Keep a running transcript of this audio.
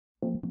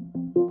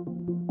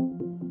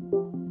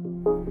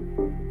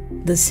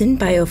The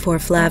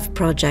SynBio4Flav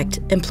project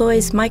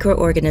employs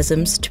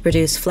microorganisms to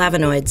produce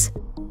flavonoids,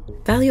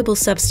 valuable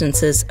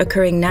substances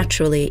occurring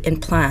naturally in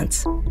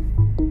plants.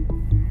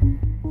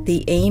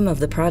 The aim of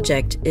the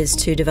project is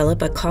to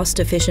develop a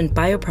cost-efficient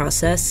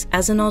bioprocess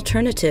as an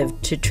alternative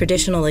to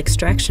traditional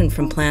extraction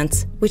from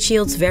plants, which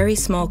yields very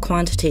small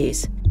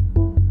quantities.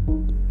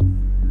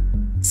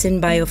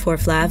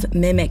 SynBio4Flav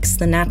mimics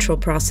the natural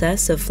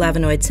process of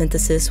flavonoid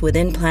synthesis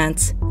within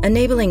plants,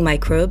 enabling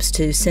microbes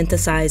to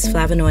synthesize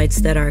flavonoids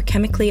that are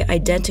chemically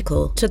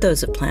identical to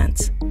those of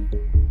plants.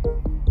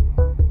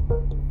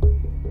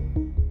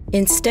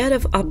 Instead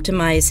of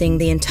optimizing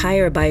the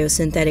entire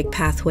biosynthetic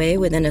pathway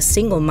within a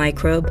single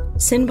microbe,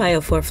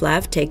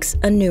 SynBio4Flav takes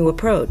a new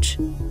approach.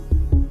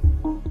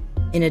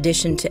 In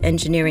addition to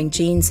engineering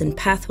genes and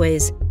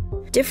pathways,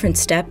 different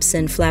steps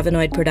in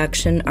flavonoid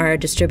production are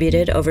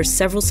distributed over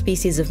several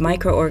species of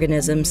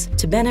microorganisms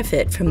to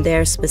benefit from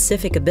their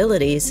specific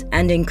abilities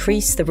and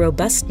increase the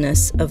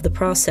robustness of the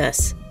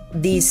process.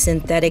 These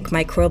synthetic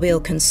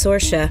microbial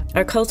consortia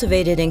are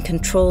cultivated in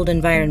controlled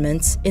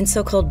environments in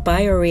so-called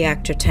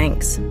bioreactor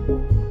tanks.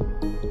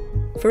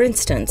 For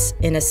instance,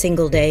 in a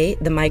single day,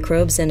 the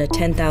microbes in a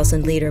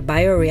 10,000-liter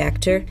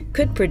bioreactor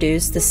could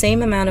produce the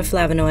same amount of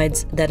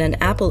flavonoids that an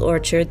apple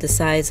orchard the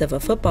size of a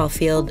football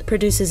field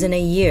produces in a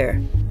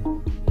year.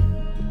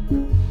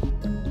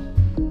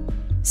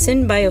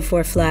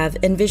 SynBio4Flav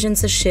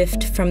envisions a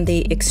shift from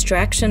the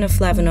extraction of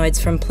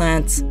flavonoids from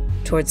plants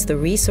towards the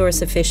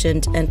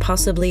resource-efficient and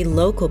possibly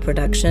local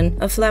production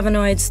of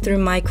flavonoids through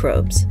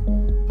microbes.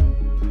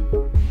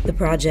 The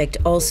project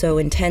also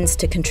intends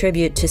to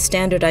contribute to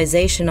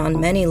standardization on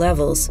many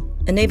levels,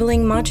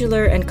 enabling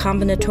modular and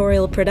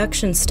combinatorial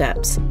production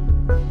steps.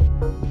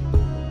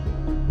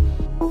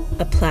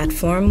 A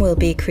platform will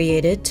be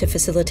created to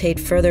facilitate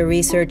further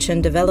research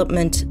and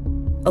development,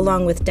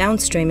 along with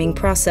downstreaming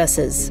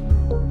processes.